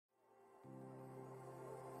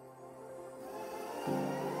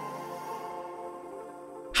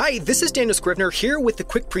Hi, this is Daniel Scrivner here with a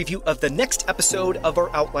quick preview of the next episode of our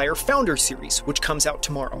Outlier Founder series, which comes out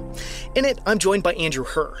tomorrow. In it, I'm joined by Andrew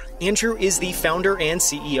Herr. Andrew is the founder and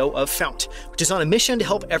CEO of Fount, which is on a mission to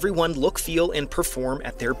help everyone look, feel, and perform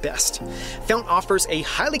at their best. Fount offers a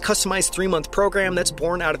highly customized 3-month program that's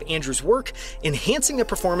born out of Andrew's work, enhancing the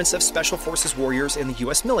performance of Special Forces warriors in the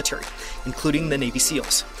U.S. military, including the Navy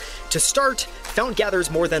SEALs. To start, Fount gathers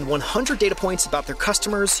more than 100 data points about their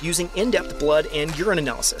customers using in-depth blood and urine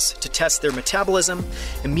analysis to test their metabolism,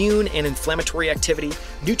 immune and inflammatory activity,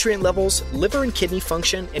 nutrient levels, liver and kidney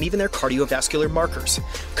function, and even their cardiovascular markers.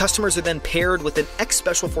 Customers are then paired with an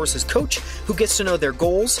ex-Special Forces coach who gets to know their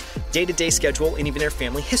goals, day-to-day schedule, and even their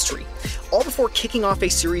family history, all before kicking off a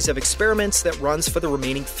series of experiments that runs for the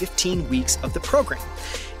remaining 15 weeks of the program.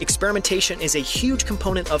 Experimentation is a huge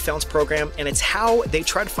component of Fount's program, and it's how they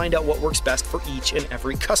try to find out what works best for each and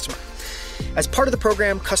every customer. As part of the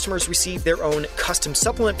program, customers receive their own custom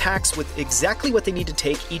supplement packs with exactly what they need to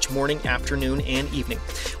take each morning, afternoon, and evening,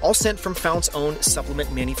 all sent from Fount's own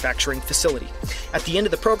supplement manufacturing facility. At the end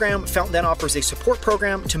of the program, Fount then offers a support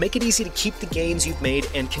program to make it easy to keep the gains you've made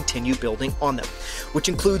and continue building on them, which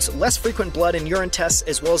includes less frequent blood and urine tests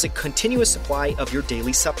as well as a continuous supply of your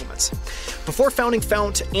daily supplements. Before founding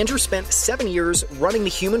Fount, Andrew spent 7 years running the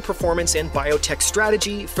human performance and biotech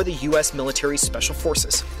strategy for the U.S. military Special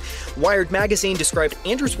Forces. Wired magazine described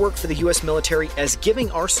Andrew's work for the U.S. military as giving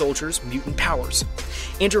our soldiers mutant powers.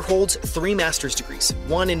 Andrew holds 3 master's degrees,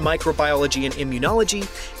 one in microbiology and immunology,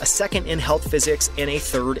 a second in health physics, and a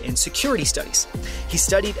third in security studies. He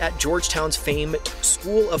studied at Georgetown's famed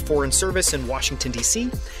School of Foreign Service in Washington, D.C.,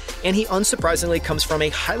 and he unsurprisingly comes from a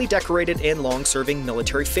highly decorated and long-serving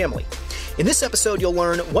military family. In this episode, you'll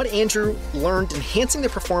learn what Andrew learned enhancing the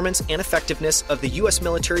performance and effectiveness of the U.S.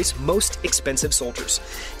 military's most expensive soldiers,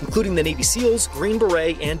 including the Navy SEALs, Green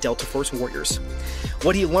Beret, and Delta Force warriors.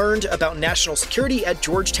 What he learned about national security at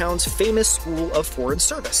Georgetown's famous School of Foreign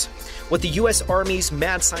Service. What the U.S. Army's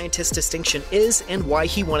Mad Scientist distinction is and why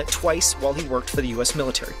he won it twice while he worked for the U.S.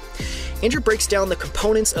 military. Andrew breaks down the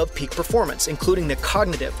components of peak performance, including the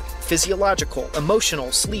cognitive, physiological,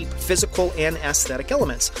 emotional, sleep, physical, and aesthetic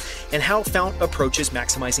elements, and how Fount approaches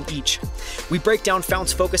maximizing each. We break down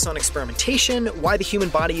Fount's focus on experimentation, why the human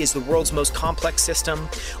body is the world's most complex system,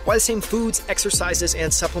 why the same foods, exercises,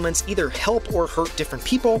 and supplements either help or hurt different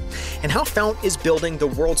people, and how Fount is building the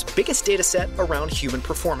world's biggest data set around human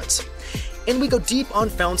performance. And we go deep on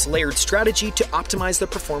Fount's layered strategy to optimize the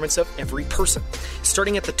performance of every person,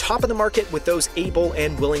 starting at the top of the market with those able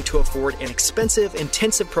and willing to afford an expensive,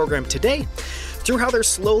 intensive program today, through how they're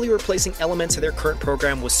slowly replacing elements of their current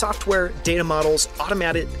program with software, data models,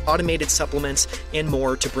 automated supplements, and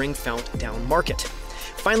more to bring Fount down market.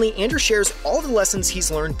 Finally, Andrew shares all the lessons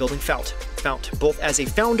he's learned building Fount, both as a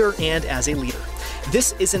founder and as a leader.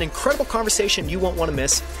 This is an incredible conversation you won't want to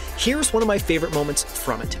miss. Here's one of my favorite moments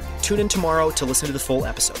from it. Tune in tomorrow to listen to the full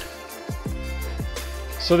episode.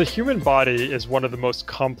 So the human body is one of the most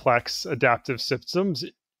complex adaptive systems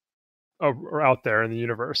out there in the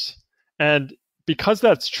universe. And because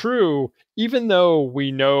that's true, even though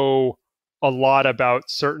we know a lot about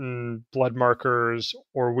certain blood markers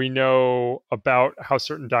or we know about how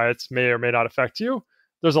certain diets may or may not affect you,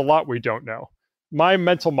 there's a lot we don't know. My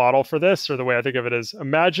mental model for this, or the way I think of it, is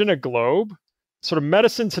imagine a globe. Sort of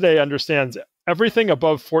medicine today understands everything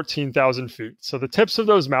above 14,000 feet. So the tips of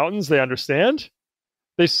those mountains, they understand.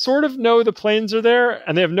 They sort of know the plains are there,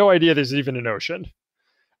 and they have no idea there's even an ocean.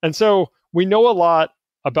 And so we know a lot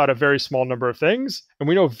about a very small number of things, and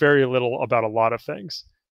we know very little about a lot of things.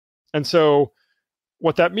 And so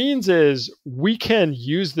what that means is we can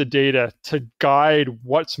use the data to guide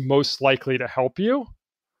what's most likely to help you,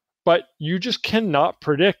 but you just cannot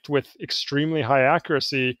predict with extremely high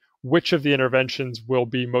accuracy which of the interventions will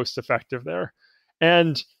be most effective there.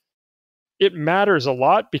 And it matters a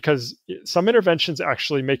lot because some interventions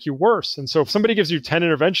actually make you worse. And so if somebody gives you 10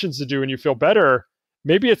 interventions to do and you feel better,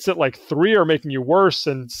 maybe it's that like 3 are making you worse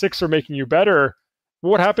and 6 are making you better.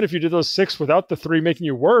 What would happen if you did those 6 without the 3 making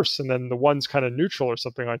you worse and then the one's kind of neutral or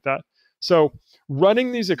something like that? So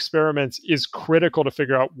running these experiments is critical to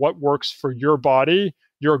figure out what works for your body,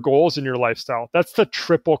 your goals, and your lifestyle. That's the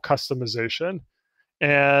triple customization.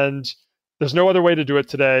 And there's no other way to do it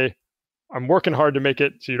today. I'm working hard to make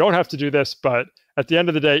it so you don't have to do this. But at the end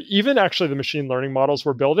of the day, even actually the machine learning models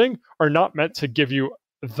we're building are not meant to give you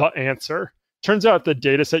the answer. Turns out the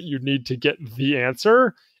data set you need to get the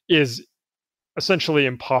answer is essentially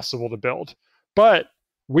impossible to build. But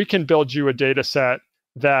we can build you a data set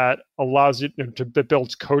that allows you to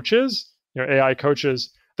build coaches, AI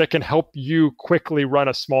coaches that can help you quickly run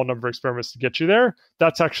a small number of experiments to get you there.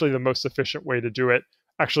 That's actually the most efficient way to do it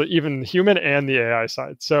actually even the human and the AI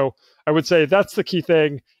side. So I would say that's the key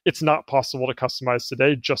thing. It's not possible to customize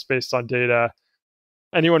today just based on data.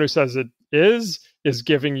 Anyone who says it is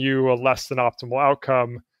giving you a less than optimal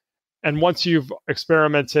outcome. And once you've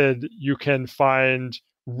experimented, you can find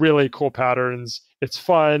really cool patterns. It's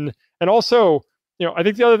fun. And also, I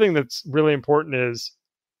think the other thing that's really important is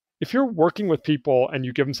if you're working with people and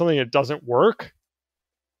you give them something that doesn't work,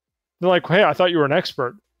 they're like, hey, I thought you were an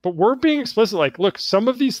expert. But we're being explicit, like, look, some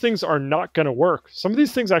of these things are not going to work. Some of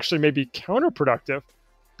these things actually may be counterproductive.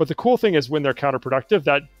 But the cool thing is when they're counterproductive,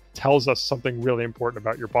 that tells us something really important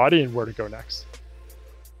about your body and where to go next.